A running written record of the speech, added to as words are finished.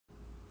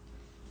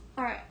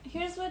Alright,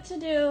 here's what to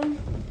do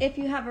if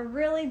you have a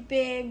really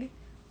big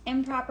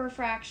improper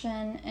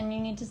fraction and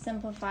you need to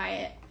simplify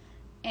it.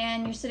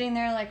 And you're sitting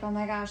there like, oh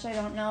my gosh, I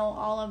don't know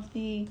all of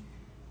the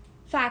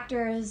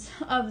factors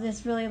of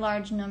this really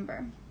large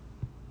number.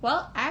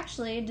 Well,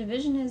 actually,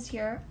 division is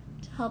here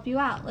to help you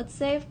out. Let's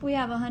say if we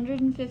have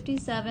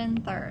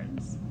 157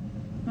 thirds.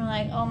 We're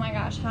like, oh my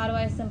gosh, how do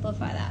I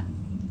simplify that?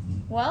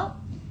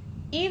 Well,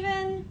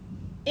 even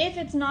if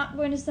it's not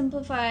going to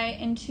simplify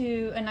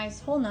into a nice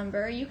whole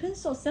number, you can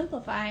still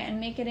simplify and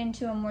make it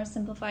into a more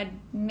simplified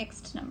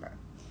mixed number.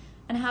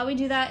 And how we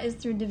do that is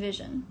through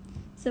division.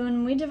 So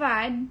when we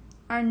divide,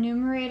 our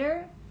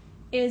numerator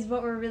is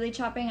what we're really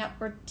chopping up.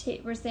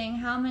 We're saying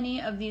how many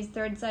of these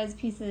third-size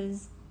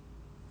pieces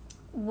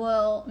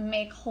will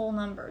make whole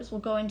numbers, will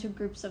go into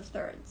groups of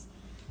thirds.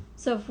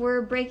 So if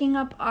we're breaking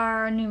up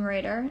our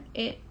numerator,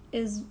 it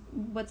is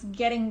what's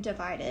getting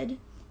divided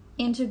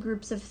into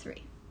groups of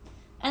 3.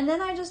 And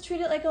then I just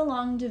treat it like a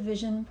long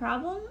division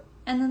problem,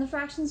 and then the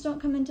fractions don't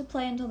come into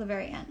play until the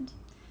very end.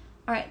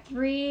 All right,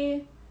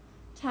 3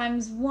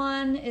 times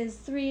 1 is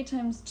 3,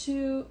 times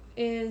 2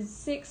 is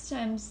 6,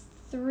 times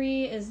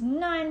 3 is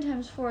 9,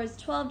 times 4 is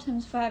 12,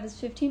 times 5 is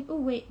 15. Oh,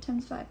 wait,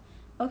 times 5.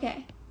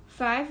 Okay,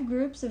 5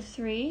 groups of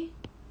 3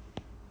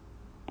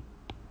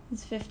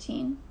 is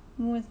 15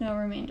 with no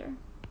remainder.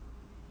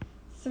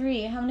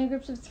 3, how many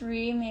groups of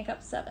 3 make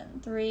up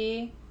 7?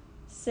 3,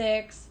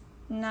 6,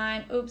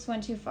 9, oops,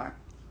 went too far.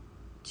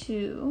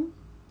 2,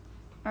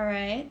 all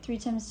right, 3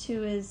 times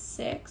 2 is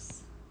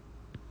 6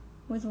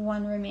 with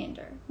 1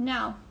 remainder.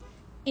 Now,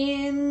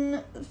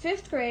 in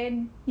 5th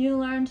grade, you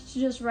learned to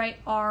just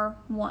write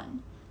R1.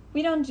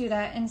 We don't do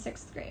that in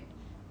 6th grade.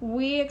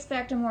 We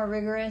expect a more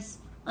rigorous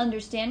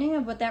understanding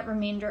of what that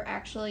remainder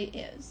actually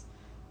is.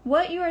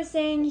 What you are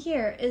saying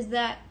here is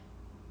that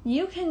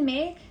you can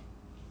make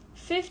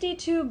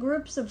 52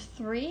 groups of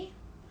 3,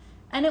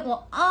 and it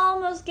will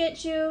almost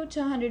get you to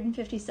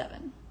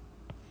 157.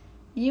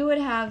 You would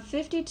have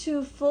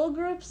 52 full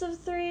groups of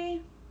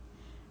 3,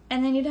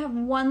 and then you'd have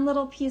one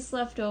little piece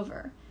left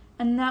over.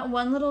 And that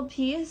one little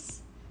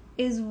piece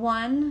is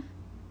 1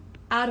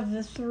 out of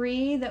the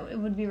 3 that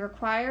would be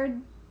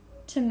required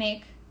to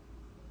make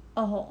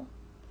a whole.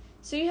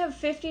 So you have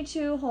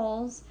 52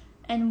 wholes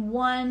and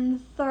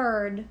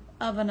 1/3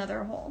 of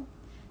another whole.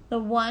 The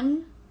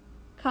 1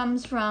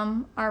 comes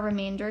from our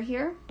remainder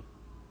here.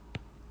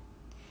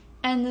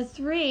 And the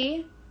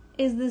 3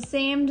 is the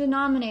same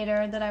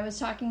denominator that I was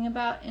talking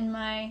about in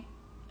my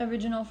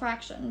original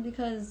fraction,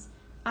 because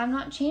I'm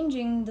not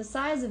changing the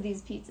size of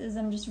these pieces,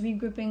 I'm just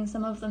regrouping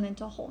some of them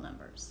into whole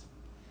numbers.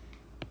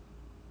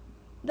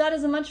 That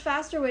is a much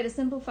faster way to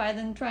simplify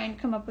than trying to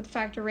come up with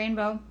factor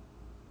rainbow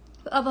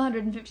of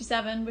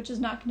 157, which is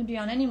not going to be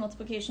on any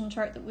multiplication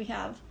chart that we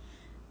have,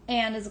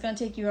 and is going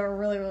to take you a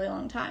really, really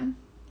long time.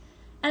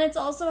 And it's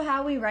also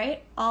how we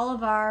write all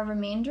of our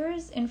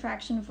remainders in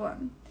fraction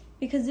form.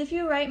 Because if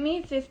you write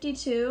me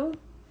 52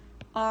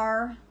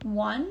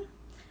 R1,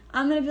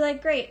 I'm going to be like,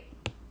 great,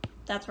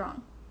 that's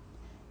wrong.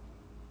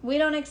 We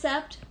don't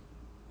accept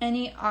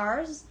any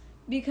R's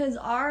because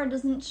R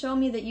doesn't show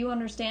me that you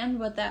understand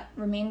what that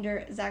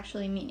remainder is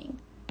actually meaning.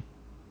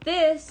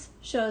 This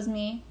shows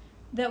me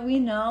that we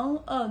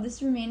know, oh,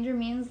 this remainder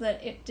means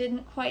that it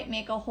didn't quite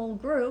make a whole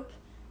group,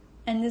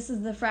 and this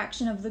is the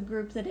fraction of the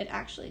group that it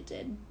actually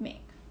did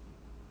make.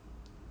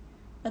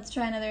 Let's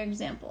try another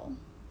example.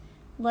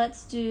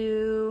 Let's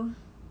do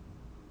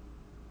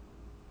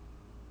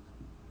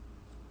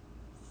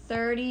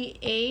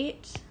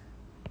 38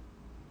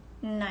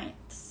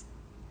 ninths.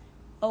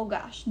 Oh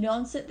gosh,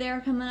 don't sit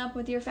there coming up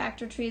with your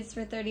factor trees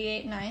for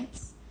 38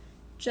 ninths.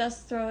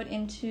 Just throw it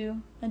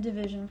into a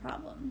division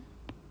problem.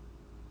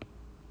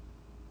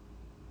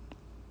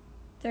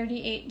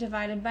 38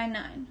 divided by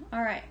 9.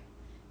 All right,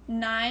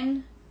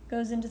 9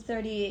 goes into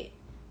 38.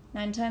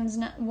 9 times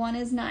 1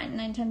 is 9.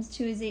 9 times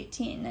 2 is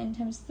 18. 9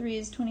 times 3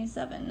 is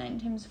 27. 9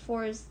 times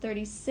 4 is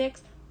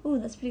 36. Ooh,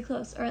 that's pretty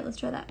close. All right, let's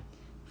try that.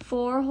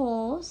 4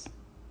 wholes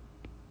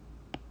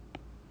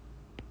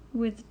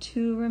with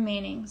 2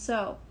 remaining.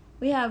 So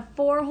we have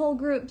 4 whole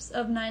groups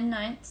of 9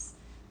 ninths,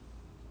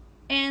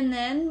 and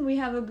then we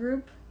have a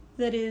group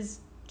that is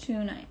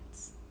 2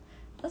 ninths.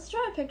 Let's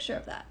draw a picture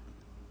of that.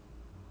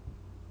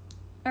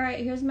 All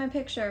right, here's my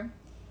picture.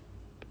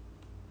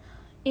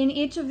 In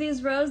each of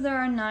these rows, there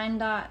are 9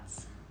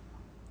 dots.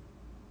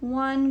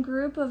 1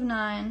 group of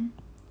 9,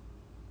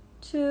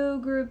 2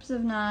 groups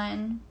of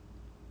 9,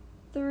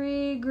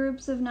 3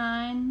 groups of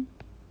 9,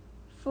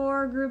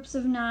 4 groups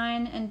of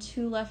 9, and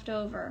 2 left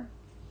over.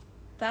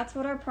 That's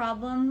what our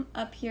problem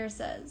up here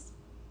says.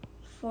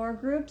 4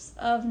 groups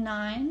of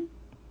 9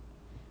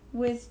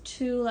 with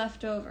 2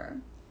 left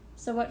over.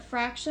 So what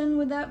fraction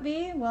would that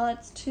be? Well,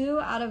 it's 2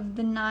 out of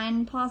the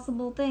 9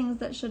 possible things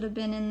that should have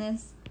been in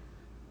this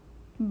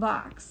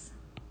box.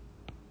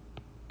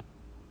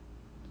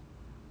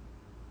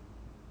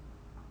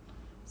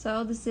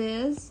 So this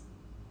is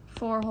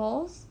 4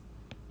 wholes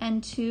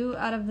and 2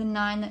 out of the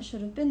 9 that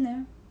should have been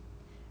there.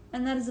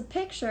 And that is a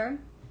picture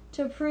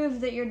to prove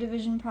that your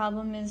division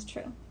problem is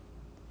true.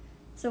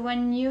 So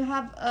when you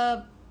have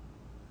a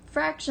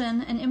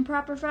fraction, an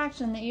improper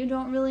fraction that you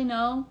don't really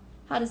know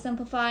how to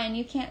simplify and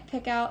you can't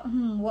pick out,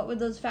 what would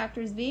those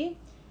factors be?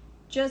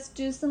 Just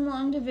do some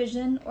long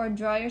division or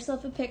draw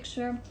yourself a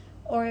picture,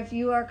 or if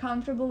you are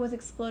comfortable with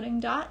exploding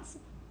dots,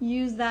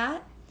 use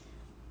that.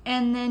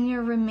 And then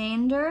your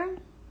remainder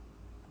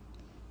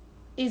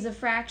is a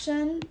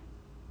fraction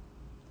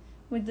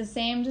with the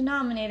same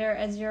denominator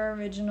as your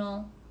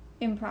original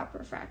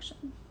improper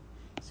fraction.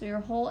 So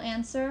your whole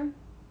answer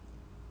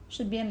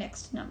should be a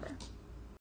mixed number.